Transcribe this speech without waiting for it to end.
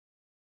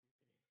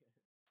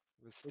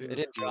It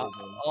didn't drop.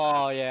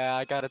 Oh yeah,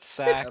 I got it It's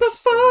sacked. the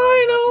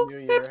final Happy New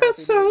Year,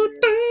 episode.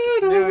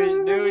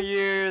 New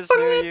Year's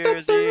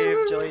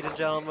Eve, ladies and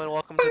gentlemen.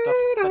 Welcome to the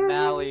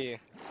finale.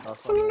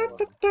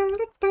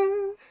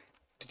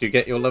 Did you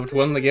get your loved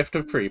one the gift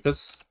of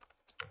creepers?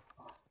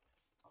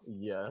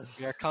 Yes.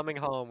 We are coming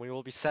home. We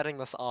will be setting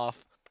this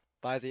off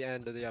by the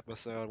end of the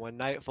episode. When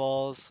night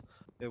falls,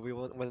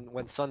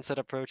 when sunset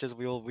approaches,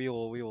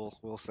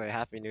 we'll say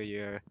Happy New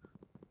Year.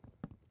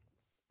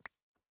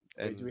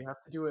 Wait, do And we have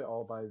to do it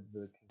all by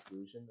the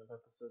conclusion of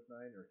episode 9,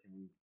 or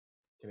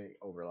can it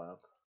overlap?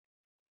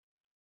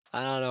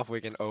 I don't know if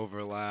we can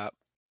overlap.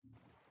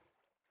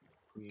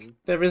 Please.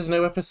 There is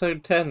no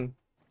episode 10.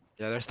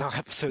 Yeah, there's no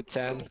episode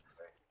 10.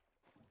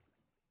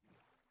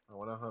 I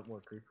want to hunt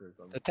more creepers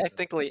on There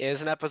technically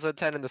is an episode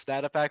 10 in the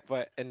starter pack,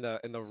 but in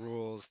the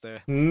rules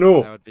there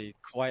No! that would be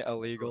quite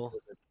illegal.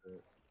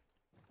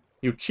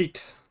 You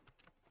cheat.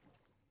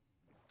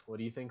 What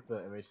do you think the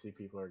MHC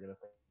people are gonna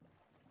think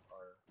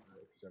our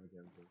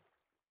extravaganza?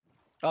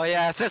 Oh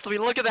yeah, it says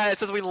look at that. It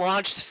says we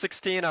launched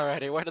 16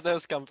 already. Where did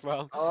those come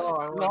from? Oh,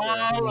 I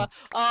wonder.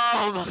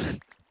 Oh.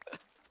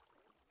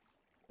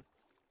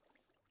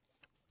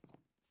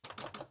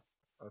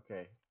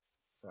 Okay,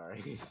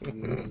 sorry.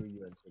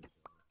 you entered.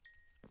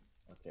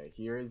 Okay,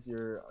 here is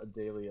your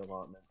daily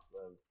allotments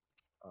of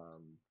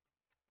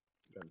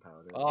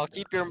gunpowder. Oh,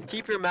 keep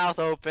your mouth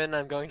open.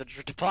 I'm going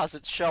to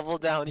deposit shovel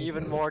down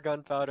even more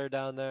gunpowder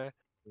down there.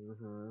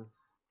 Mm-hmm.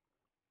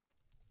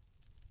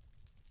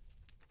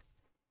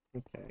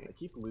 Okay. I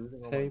keep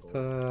losing all my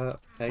Paper,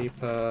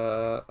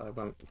 paper. I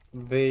want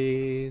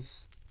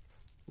these.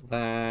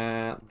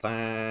 That.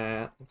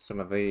 Some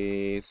of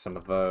these, some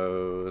of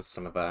those,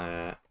 some of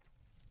that.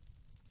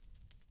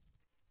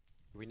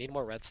 We need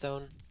more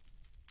redstone.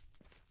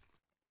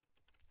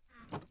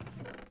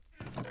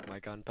 My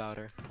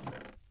gunpowder.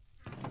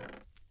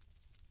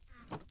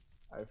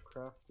 I've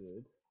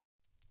crafted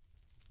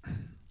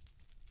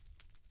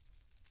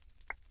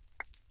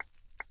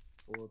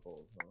 4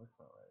 bowls. No, that's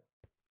not right.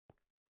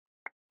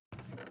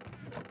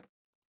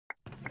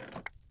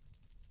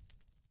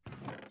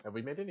 Have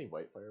we made any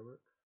white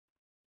fireworks?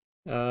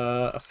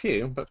 A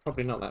few, but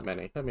probably not that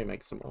many. Let me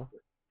make some more. Do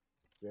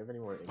we have any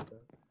more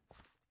insects?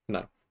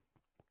 No.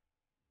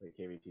 Wait,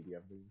 KBT, do you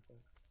have the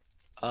insects?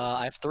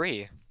 I have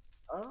 3.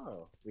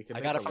 Oh, we can. I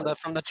make got a it from light...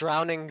 from the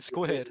drowning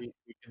squid. We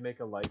can make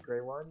a light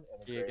gray one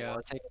and a Here you gray go.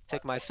 one.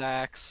 Take my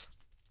sacks.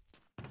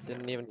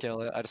 Didn't even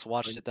kill it. I just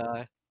watched it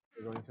die.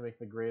 We're going to make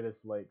the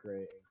greatest light gray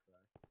ink sac.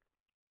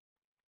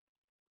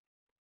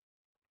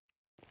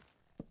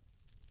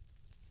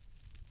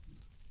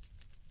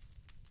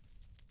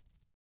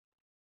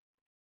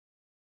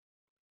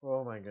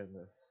 Oh my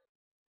goodness.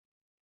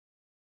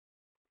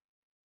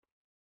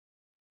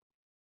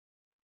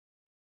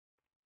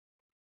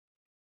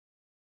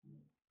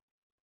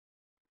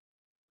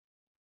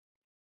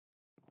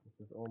 This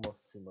is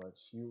almost too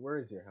much. Where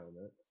is your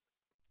helmet?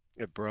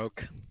 It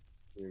broke.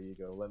 Here you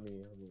go. Allow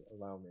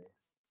me.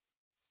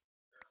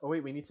 Oh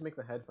wait, we need to make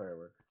the head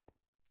fireworks.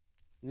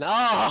 No,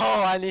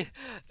 I need.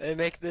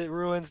 It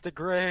ruins the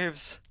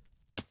graves.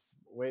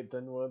 Wait,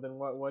 then why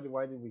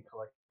did we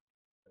collect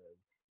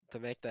heads? To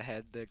make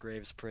the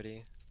graves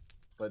pretty.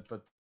 But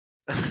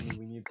we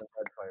need the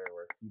head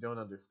fireworks. You don't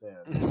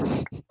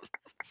understand.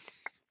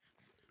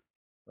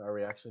 Are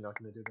we actually not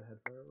going to do the head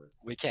fireworks?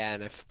 We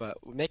can but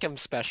make them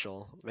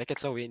special. Make it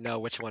so we know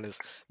which one is.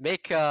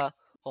 Hold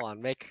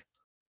on. Make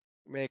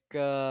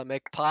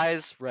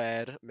pies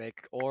red.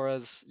 Make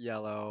auras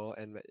yellow.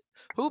 And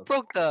who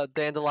broke the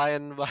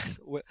dandelion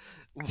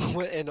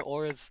in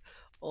auras?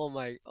 Oh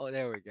my! Oh,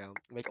 there we go.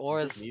 Make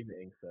auras. You need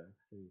the ink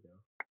sacs. Here you go.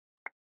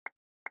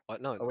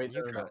 What? No. Oh wait,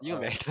 you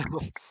make them.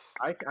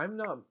 I'm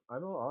not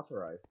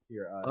authorized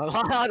here. I'm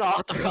not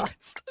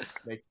authorized.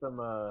 Make some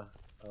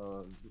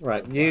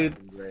Right, you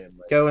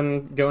go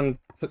and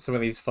put some of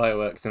these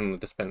fireworks in the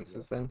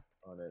dispensers then.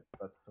 On it.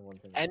 That's the one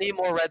thing. Any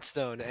more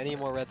redstone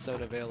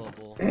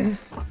available?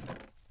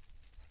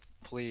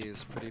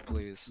 Please, pretty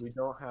please. We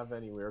don't have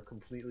any. We're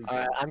completely.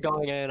 Alright, I'm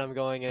going in.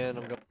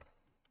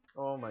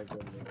 Oh my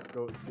goodness!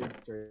 Go dig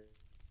straight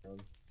down.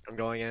 I'm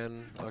going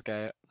in.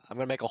 Okay, I'm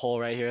gonna make a hole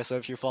right here. So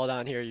if you fall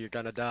down here, you're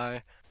gonna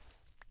die.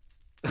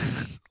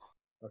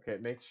 Okay,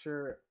 make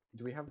sure.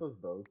 Do we have those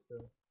bows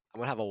still? I'm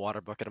gonna have a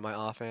water bucket in my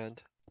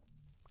offhand.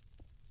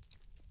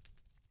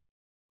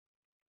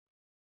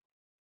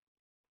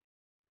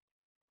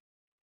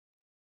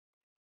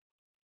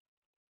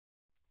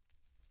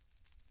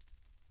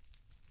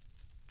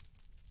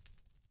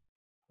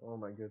 Oh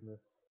my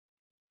goodness!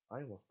 I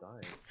almost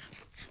died.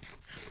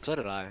 So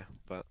did I,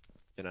 but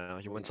you know,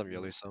 you win some, you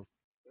lose some.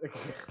 Do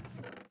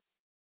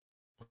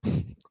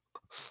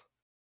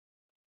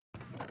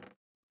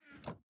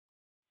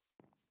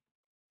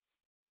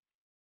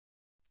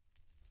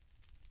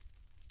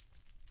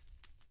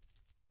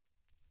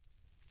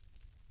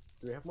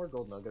we have more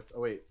gold nuggets?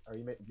 Oh wait, are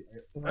you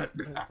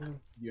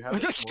you have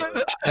more...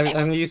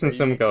 I'm using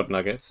some gold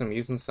nuggets. I'm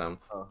using some.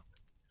 Oh,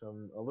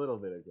 a little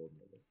bit of gold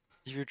nuggets.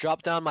 If you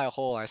drop down my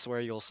hole, I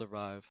swear you'll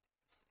survive.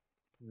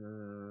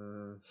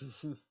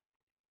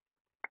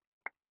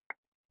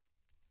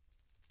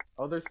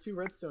 Oh, there's 2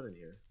 redstone in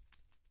here.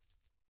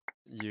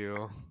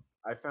 You.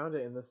 I found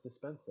it in this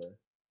dispenser.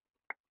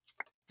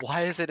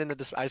 Why is it in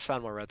the I just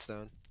found more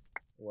redstone.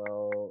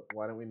 Well,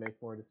 why don't we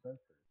make more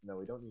dispensers? No,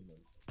 we don't need more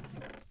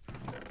dispensers.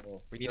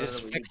 Well, We need no, to no,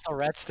 just we fix the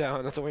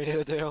redstone. That's what we need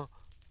to do.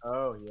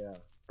 Oh yeah.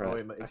 Oh Right,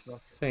 wait, but I it's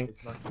not. think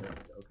It's not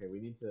connected. Okay, we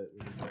need to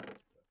fix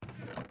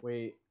this.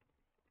 Wait.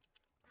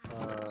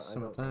 I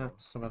some of don't know.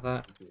 that, some of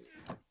that. Confused.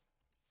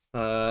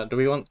 Do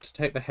we want to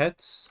take the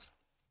heads?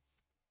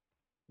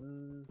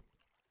 Hmm.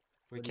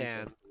 We What do you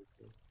can.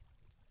 think?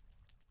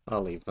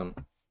 I'll leave them.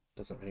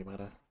 Doesn't really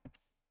matter.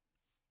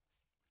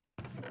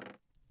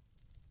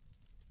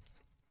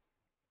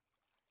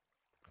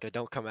 Okay,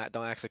 don't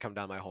actually come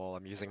down my hole.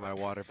 I'm using my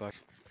water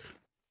bucket.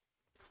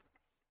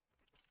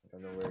 I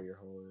don't know where your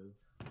hole is.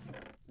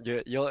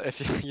 You'll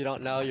if you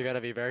don't know, you're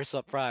gonna be very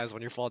surprised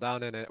when you fall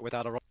down in it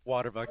without a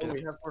water Oh, bucket.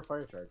 we have 4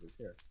 fire charges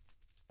here.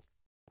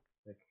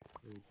 Like,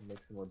 we can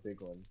make some more big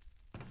ones.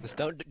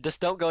 Just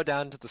don't go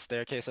down to the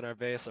staircase in our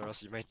base, or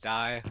else you may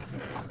die.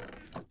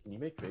 Can you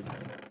make big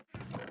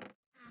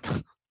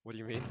ones? What do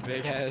you mean,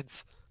 big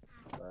heads?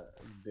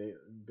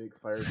 Big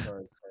fire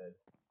charge head.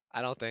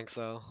 I don't think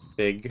so.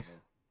 Big.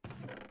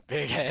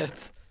 Big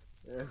heads.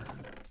 Yeah.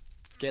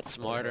 Let's get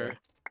smarter.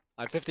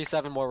 I have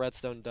 57 more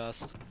redstone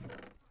dust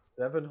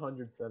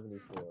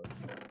 774.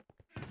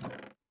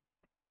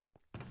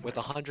 with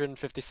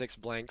 156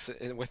 blanks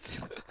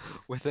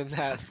within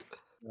that.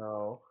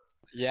 No.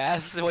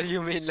 Yes. What do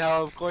you mean?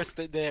 No, of course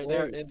they're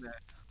Wait. in there.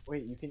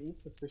 Wait, you can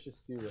eat suspicious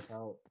stew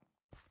without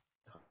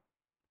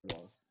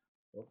loss.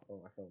 Oh,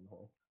 I fell in the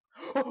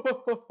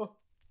hole.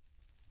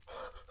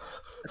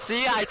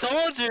 See, I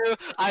told you.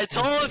 I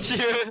told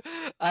you.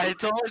 I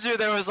told you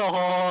there was a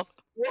hole.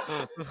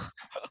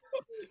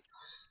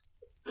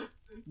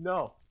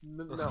 No.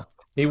 No.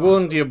 He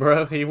warned you,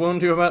 bro. He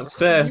warned you about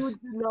stairs. You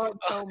did not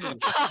tell me.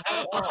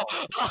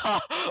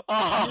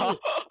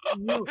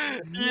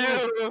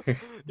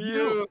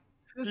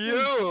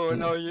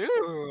 No, you.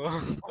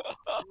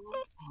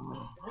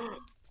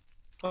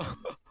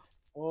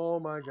 Oh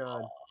my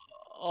god.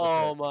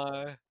 Oh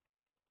my.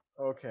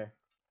 Okay.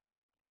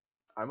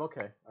 I'm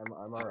okay. I'm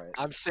alright.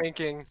 I'm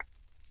sinking.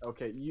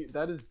 Okay,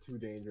 that is too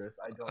dangerous.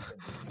 I don't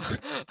think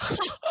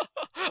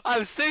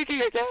I'm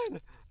sinking again.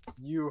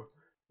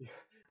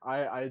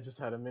 I just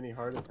had a mini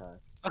heart attack.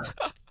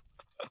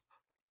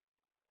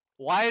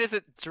 Why does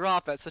it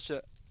drop at such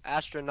a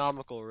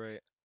astronomical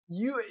rate?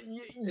 You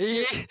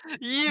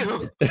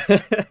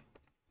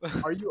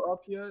Are you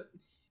up yet?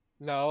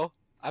 No,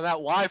 I'm at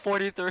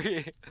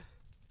Y43.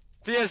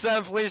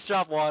 PSM, please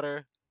drop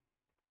water.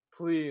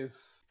 Please.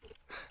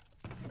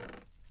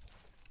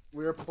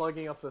 We are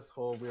plugging up this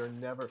hole. We are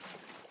never.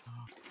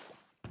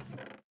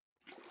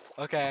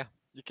 Okay,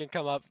 you can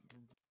come up.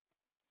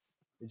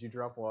 Did you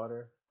drop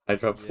water? I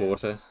dropped Yeah.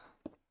 water.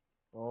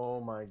 Oh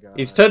my god.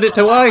 He's turned it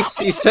to ice!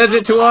 He's turned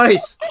it to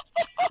ice!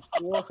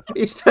 What?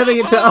 He's turning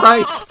it to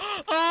ice!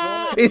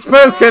 He's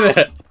broken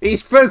it!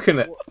 He's broken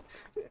it!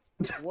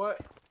 What?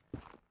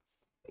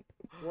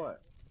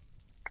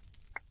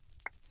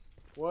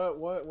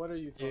 What are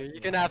you talking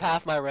You can have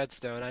half my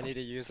redstone. I need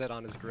to use it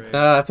on his grave.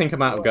 I think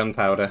I'm out of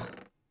gunpowder.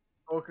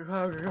 Okay.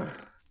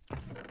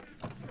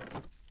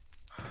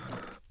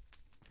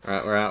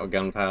 Alright, we're out of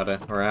gunpowder.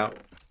 We're out.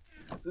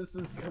 This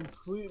is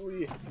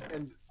completely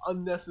and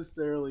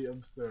unnecessarily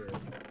absurd.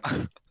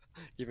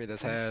 Give me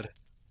this head.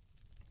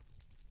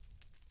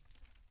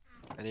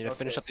 I need to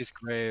finish up these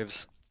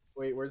graves.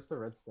 Wait, where's the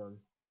redstone?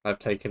 I've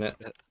taken it.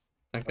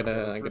 I'm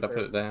gonna put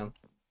it down.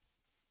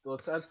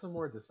 Let's add some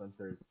more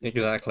dispensers.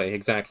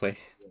 Exactly.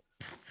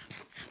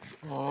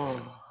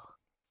 Oh.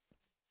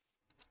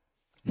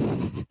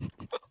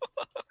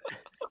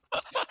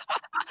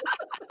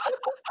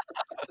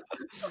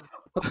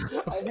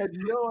 I had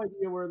no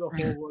idea where the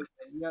hole was,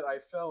 and yet I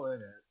fell in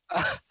it.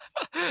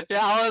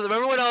 Yeah,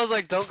 remember when I was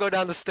like, don't go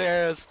down the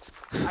stairs?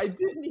 I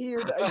didn't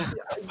hear that.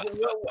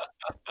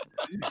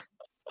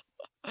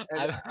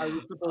 And I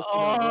was supposed to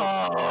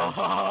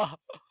know.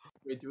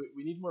 Wait,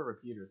 we need more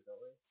repeaters, don't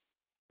we?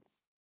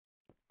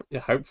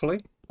 Yeah,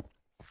 hopefully.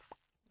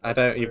 I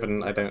don't even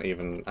know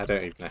how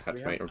to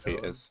make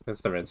repeaters.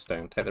 There's the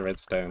redstone. Take the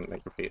redstone,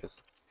 make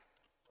repeaters.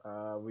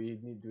 Do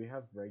we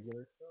have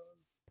regular stone?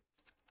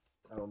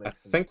 I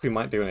think we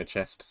might do in a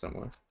chest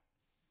somewhere.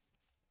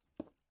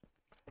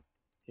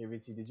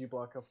 KVT, did you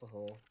block up the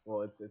hole?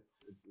 Well, it's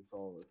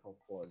all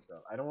plugged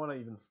up. I don't want to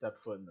even step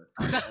foot in this.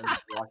 I'm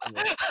blocking the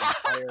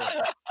entire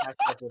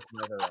packed up with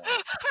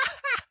netherite.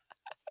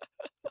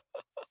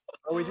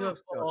 Oh, we do have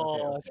stone.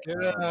 Oh, it's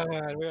good.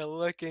 We're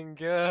looking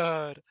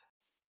good.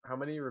 How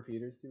many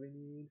repeaters do we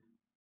need?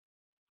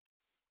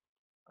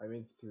 I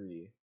made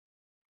 3.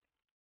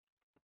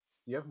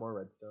 Do you have more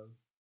redstone?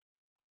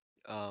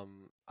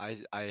 I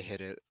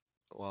hit it.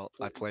 Well,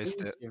 I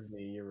placed it. Give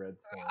me your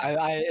redstone.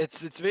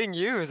 It's being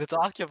used. It's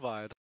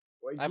occupied.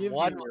 Well, I have give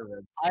one. me your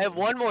redstone. I have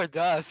one more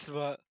dust,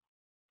 but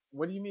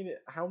What do you mean?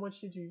 How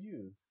much did you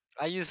use?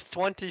 I used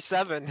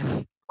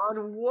 27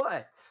 On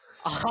what?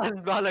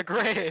 on a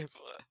grave.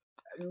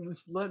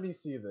 Let me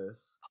see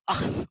this.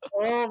 Ah!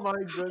 Oh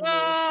my goodness.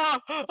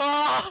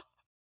 Ah!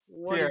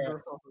 What Here. is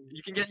wrong?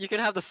 You can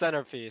have the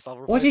centerpiece. I'll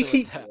Why replace do you it with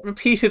keep that.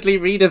 repeatedly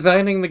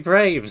redesigning the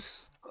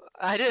graves?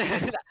 I did.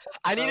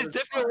 I That needed is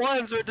different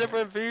ones for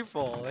different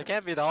people. They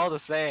can't be all the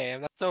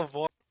same. That's so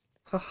boring.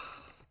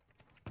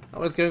 I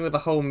was going with the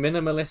whole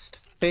minimalist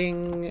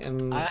thing,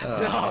 and No. I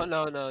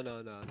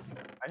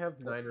have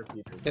 9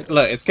 repeaters.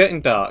 Look, it's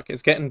getting dark.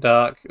 It's getting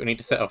dark. We need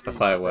to set off the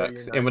Where are your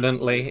fireworks 9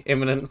 imminently. repeaters?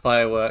 Imminent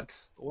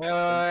fireworks.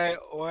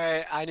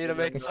 Wait. I need to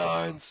make No.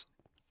 signs.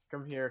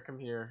 Come here.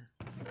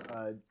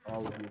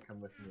 All of you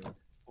come with me.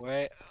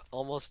 Wait,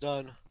 almost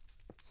done.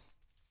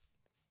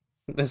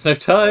 There's no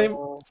time.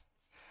 Oh.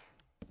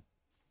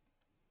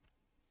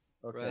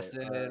 Okay. Rest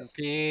in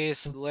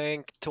peace,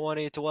 Link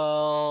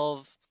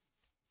 2012.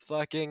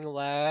 Fucking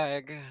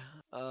lag.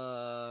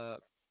 Glow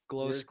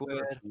Here's the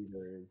squid.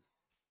 repeaters.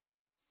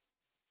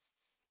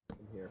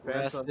 Come here.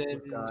 Rest Phantom, in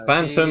guys.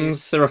 Phantoms.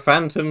 peace. There are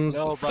phantoms.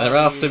 They're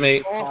after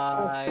me.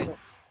 Pie.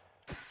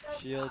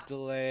 Shield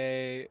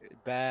delay.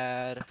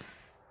 Bad.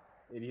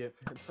 Idiot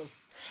Phantom.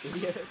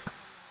 Idiot.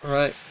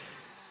 Right.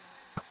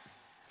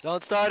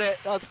 Don't start it.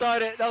 Don't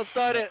start it. Don't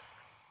start it.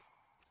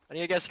 I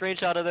need to get a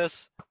screenshot of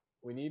this.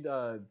 We need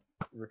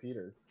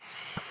repeaters.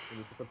 We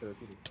need to put the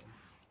repeaters on.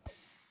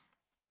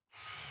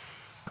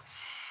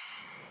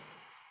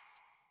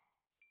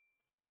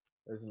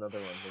 There's another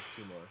one. There's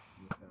 2 more.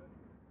 In this hand.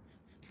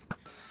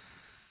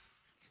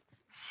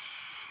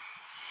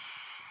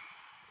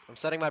 I'm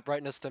setting my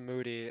brightness to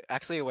moody.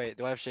 Actually, wait.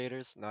 Do I have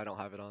shaders? No, I don't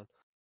have it on.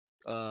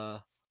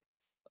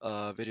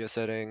 Video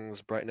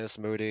settings, brightness,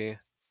 moody.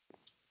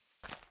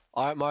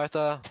 Alright,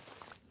 Martha.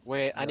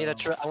 Wait, I need No.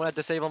 I want to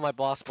disable my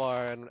boss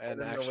bar and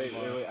No, action wait.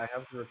 bar. I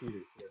have the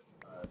repeaters here.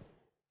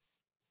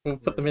 We'll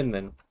put them in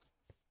then.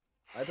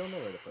 I don't know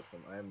where to put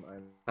them.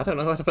 I don't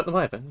know where to put them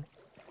either.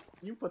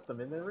 You put them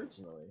in there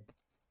originally.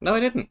 No, I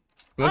didn't.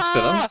 Most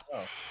of them.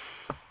 Oh.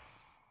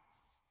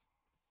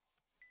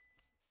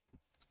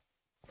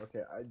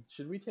 Okay.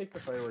 Should we take the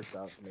fireworks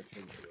out to make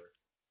sure this works?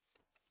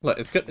 Look,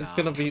 it's good. Nah. It's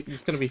gonna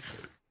be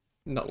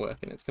not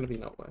working. It's gonna be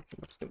not working.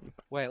 It's gonna be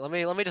fine. Wait, let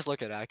me just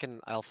look at it.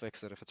 I'll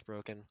fix it if it's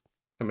broken.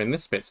 I mean,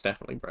 this bit's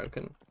definitely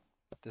broken.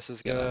 This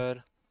is Yeah.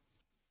 good.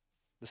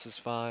 This is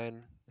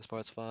fine. This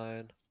part's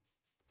fine.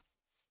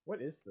 What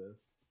is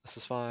this? This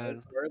is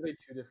fine. Why are they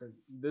 2 different?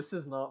 This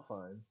is not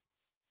fine.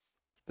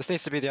 This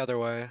needs to be the other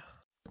way.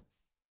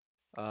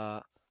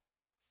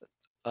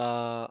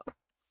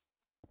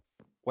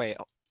 Wait.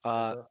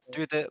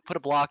 Put a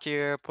block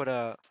here. Put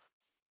a.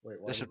 Wait.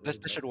 Why This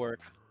should work.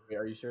 Wait,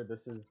 are you sure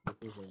this isn't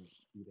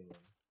feeding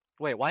them?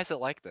 Wait, why is it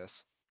like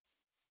this?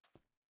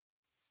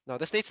 No,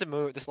 this needs to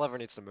move. This lever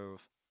needs to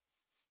move.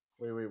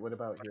 Wait. What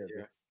about here?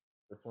 here.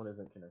 This one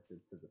isn't connected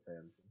to the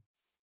sands.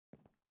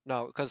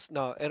 No,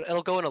 no,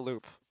 it'll go in a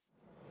loop.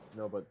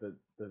 No, but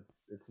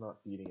it's not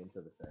feeding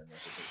into the sand like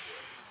it did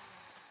here.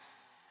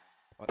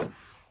 What do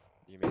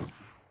you mean?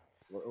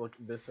 Look,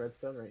 this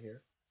redstone right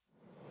here.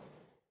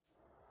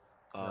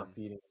 Not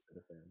feeding into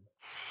the sand.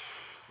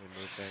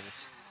 Remove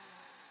things.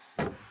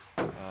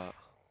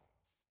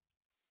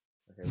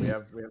 Okay, we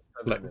have 7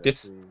 Look,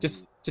 minutes.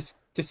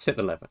 just hit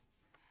the lever.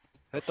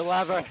 Hit the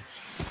lever.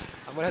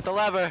 I'm gonna hit the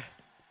lever.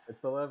 Hit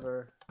the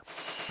lever.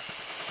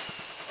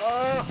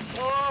 Oh!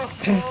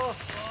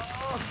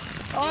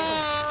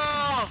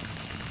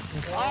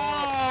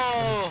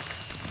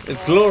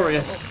 It's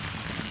glorious.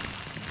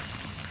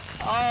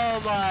 Oh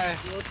my!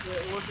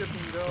 Look at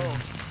them go.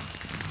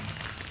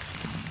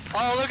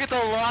 Oh, look at the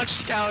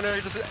launch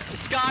counter just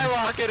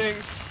skyrocketing.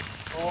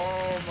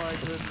 Oh my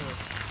goodness.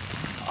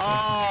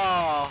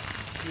 Oh,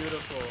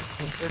 Beautiful.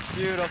 it's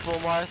beautiful,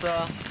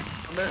 Martha.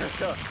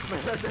 America.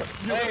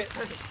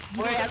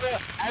 Wait,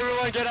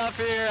 everyone get up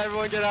here.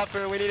 Everyone get up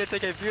here. We need to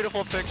take a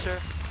beautiful picture.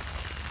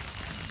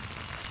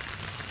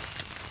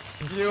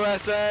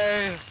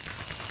 USA.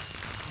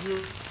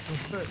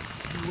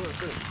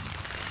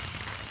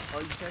 Oh,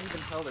 you can't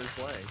even tell there's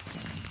flag.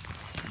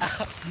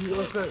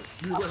 USA.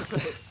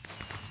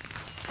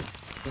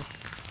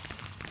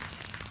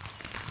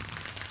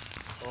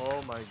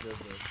 Oh my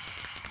goodness.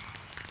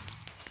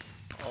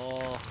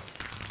 Oh.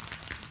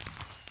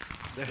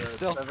 They're There's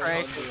still 700.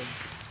 cranking.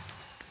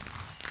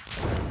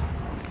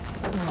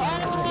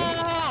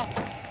 Oh!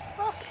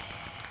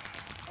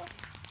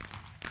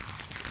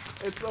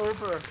 It's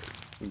over.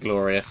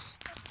 Glorious.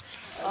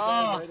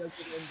 Oh. Right as it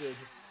ended.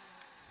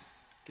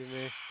 Give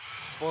me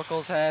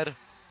Sporkle's head.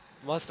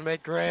 Must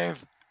make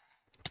grave.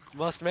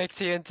 Must make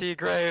TNT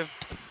grave.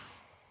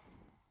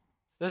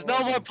 There's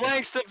no more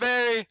blanks to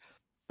bury.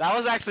 That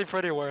was actually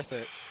pretty worth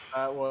it.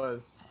 That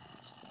was.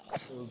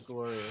 It was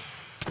glorious.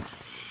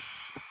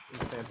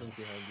 There's phantoms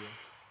behind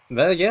you.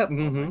 There, yeah. Oh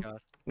my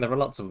god. There are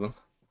lots of them.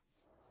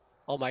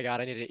 Oh my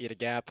god, I need to eat a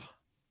gap.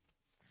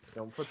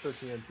 Don't put the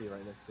TNT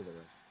right next to the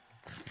rest.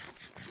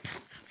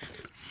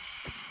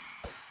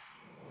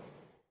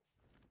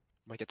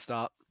 Make it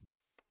stop.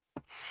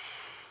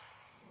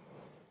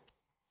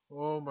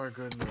 Oh my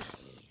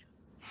goodness.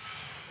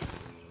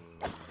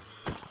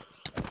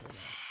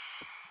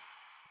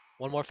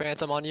 One more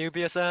phantom on you,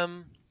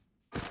 BSM.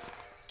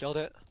 Killed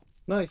it.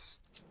 Nice.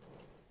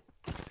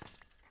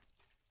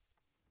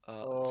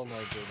 Oh my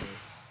goodness.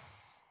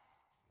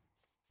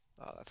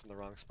 Oh, that's in the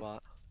wrong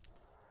spot.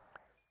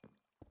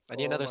 I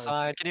need Oh another my-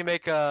 sign. Can you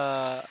make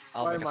a?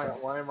 I'll Why make a sign.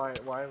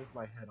 why was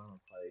my head on a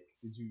pike?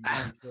 Did you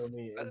kill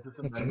me? Is this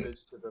a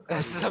message to the party?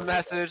 This is a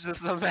message. This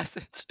is a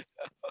message.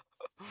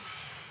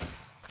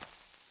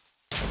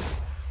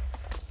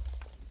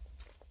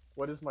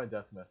 What is my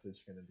death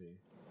message gonna be?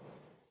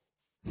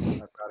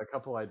 I've got a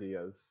couple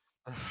ideas.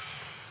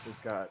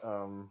 We've got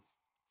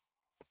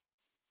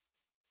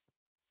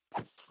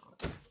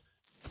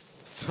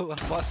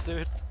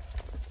Filibustered.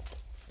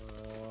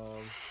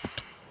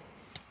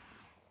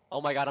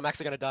 Oh my god, I'm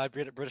actually gonna die,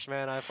 British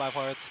man. I have 5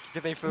 hearts.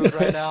 Give me food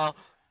right now.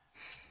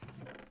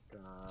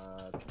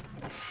 God.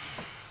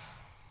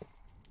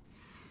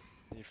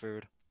 Need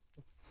food.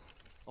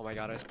 Oh my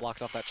god, I just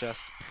blocked off that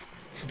chest.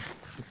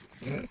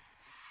 Got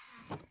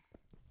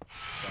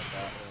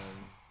that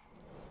one.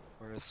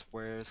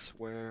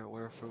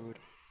 Where food?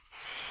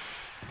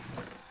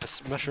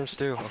 This mushroom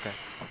stew. Okay.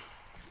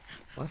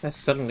 Why are there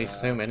suddenly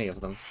so many of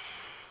them?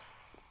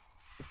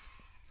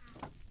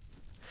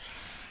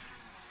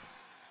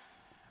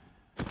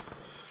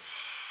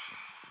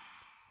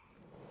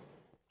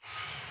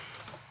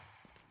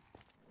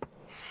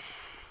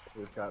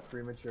 We've got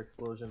premature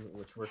explosion,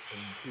 which works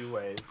in 2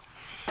 ways.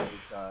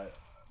 We've got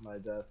my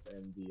death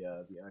and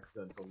the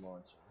accidental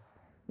launching.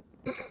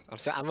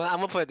 I'm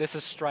gonna put this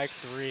as strike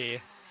 3.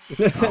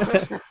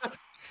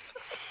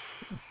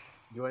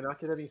 Do I not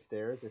get any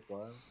stairs or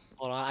slabs?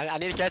 Hold on, I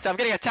need to get. I'm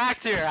getting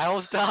attacked here. I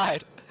almost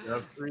died. You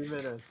have 3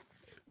 minutes.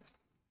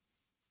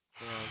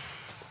 Hold on.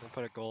 I'm gonna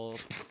put a gold.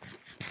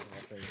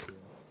 Oh, thank you.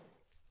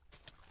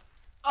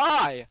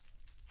 I.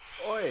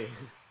 Oi!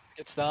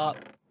 Good stop.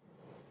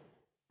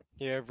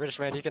 Here, British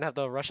man, you can have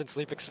the Russian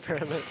sleep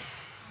experiment.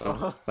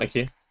 Oh, thank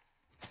you.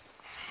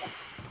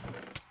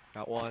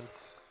 Got one.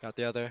 Got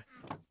the other.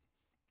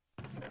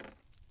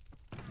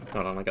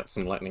 Hold on, I got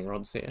some lightning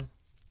rods here.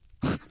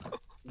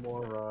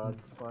 More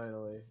rods,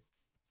 finally.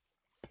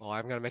 Oh,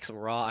 I'm gonna make some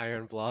raw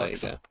iron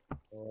blocks. There you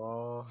go.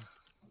 Oh.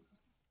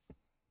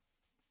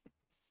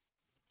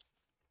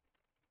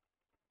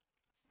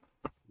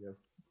 You have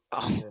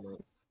Oh. 3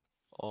 minutes.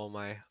 Oh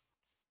my.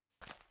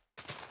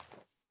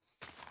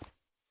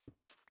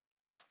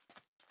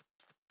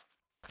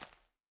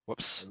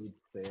 Whoops. I need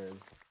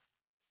stairs.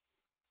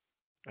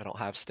 I don't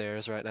have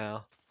stairs right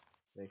now.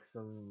 Make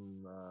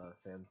some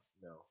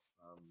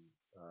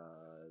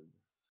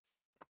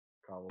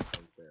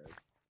cobblestone stairs.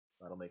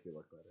 That'll make you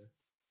look better.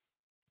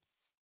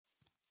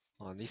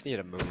 Hold on, these need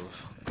to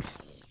move.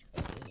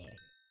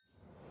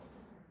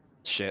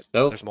 Shit.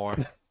 Nope. There's more.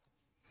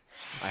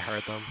 I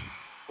heard them.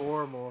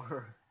 4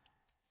 more.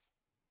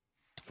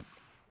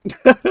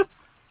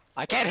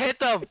 I can't hit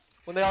them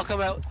when they all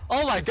come out.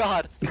 Oh my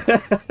god.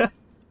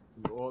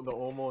 The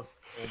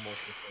almost the same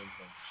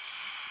thing.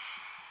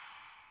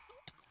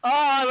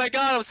 Oh my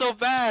god, I'm so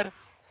bad.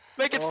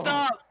 Make it Oh.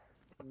 stop.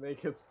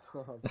 Make it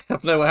stop. I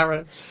have no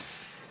arrows.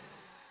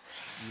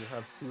 You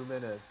have 2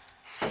 minutes.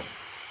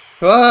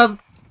 Ah!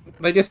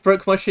 They just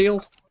broke my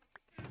shield.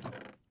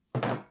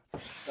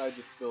 I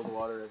just spilled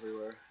water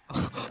everywhere.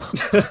 I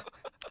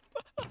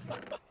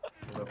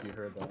don't know if you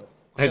heard that.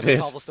 I Seven did.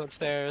 cobblestone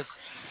stairs.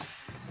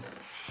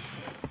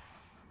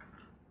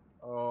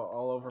 Oh,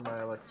 all over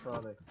my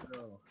electronics.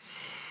 No.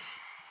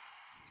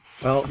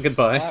 Well,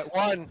 goodbye. Alright,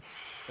 one.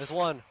 There's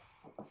one.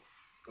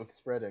 It's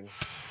spreading.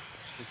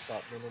 Please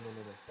stop. No,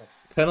 stop.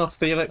 Turn off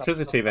the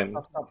electricity then.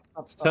 Stop.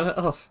 Turn it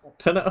off.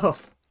 Turn it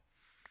off.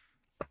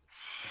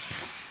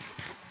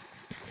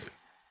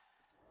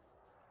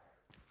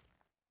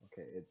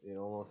 Okay, it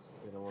almost.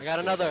 I got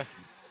another.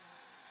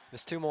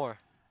 There's 2 more.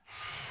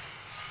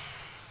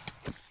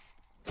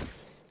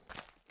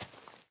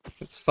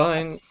 It's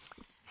fine.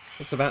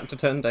 It's about to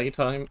turn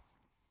daytime.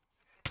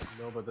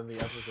 No, but then the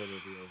episode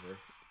will be over.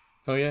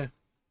 Oh yeah.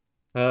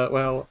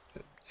 Well,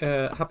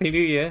 Happy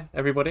New Year,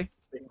 everybody.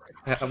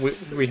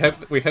 We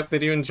hope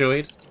that you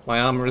enjoyed.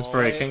 My armor is Oh,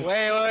 breaking.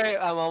 Wait,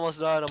 I'm almost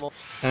done.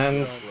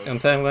 And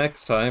until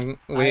next time,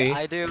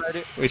 I do.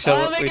 we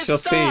shall make it see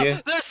stop! you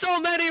There's so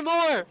many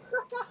more!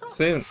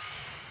 soon.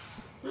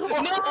 No!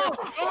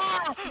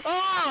 Ah!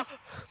 Ah!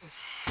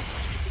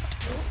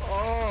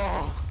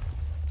 Oh!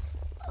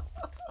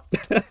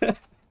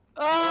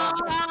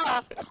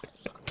 Ah!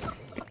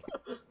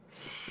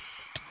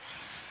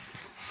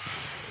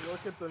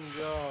 Look at them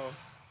go.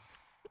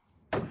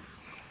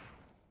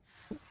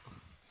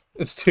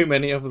 There's too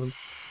many of them.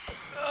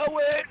 Oh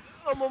wait,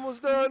 I'm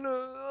almost done.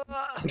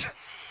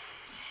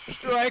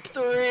 Strike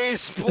 3,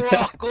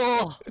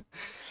 Sporkle.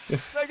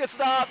 Make it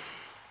stop.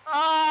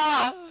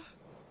 Ah!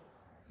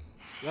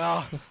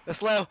 No,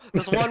 there's one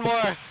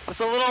more. It's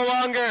a little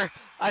longer.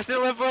 I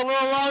still live for a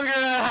little longer.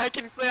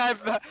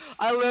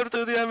 I lived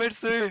through the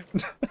MHC.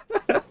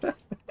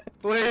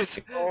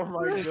 Please. Oh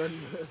my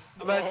goodness.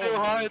 I'm at 2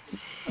 hearts.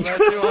 I'm at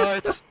 2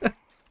 hearts.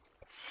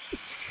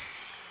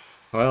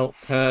 Well,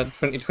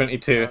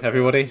 2022,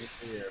 everybody.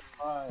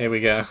 Five, Here we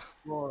go.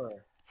 4,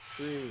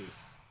 3,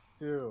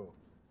 2,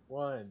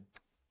 1.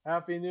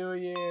 Happy New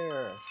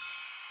Year!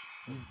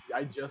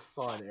 I just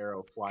saw an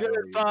arrow fly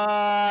over you.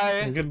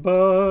 Goodbye.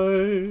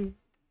 Goodbye.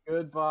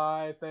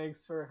 Goodbye.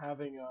 Thanks for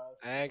having us.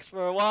 Thanks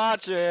for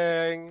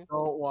watching.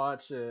 Don't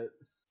watch it.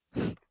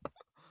 Do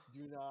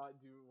not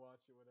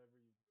watch it. Whatever.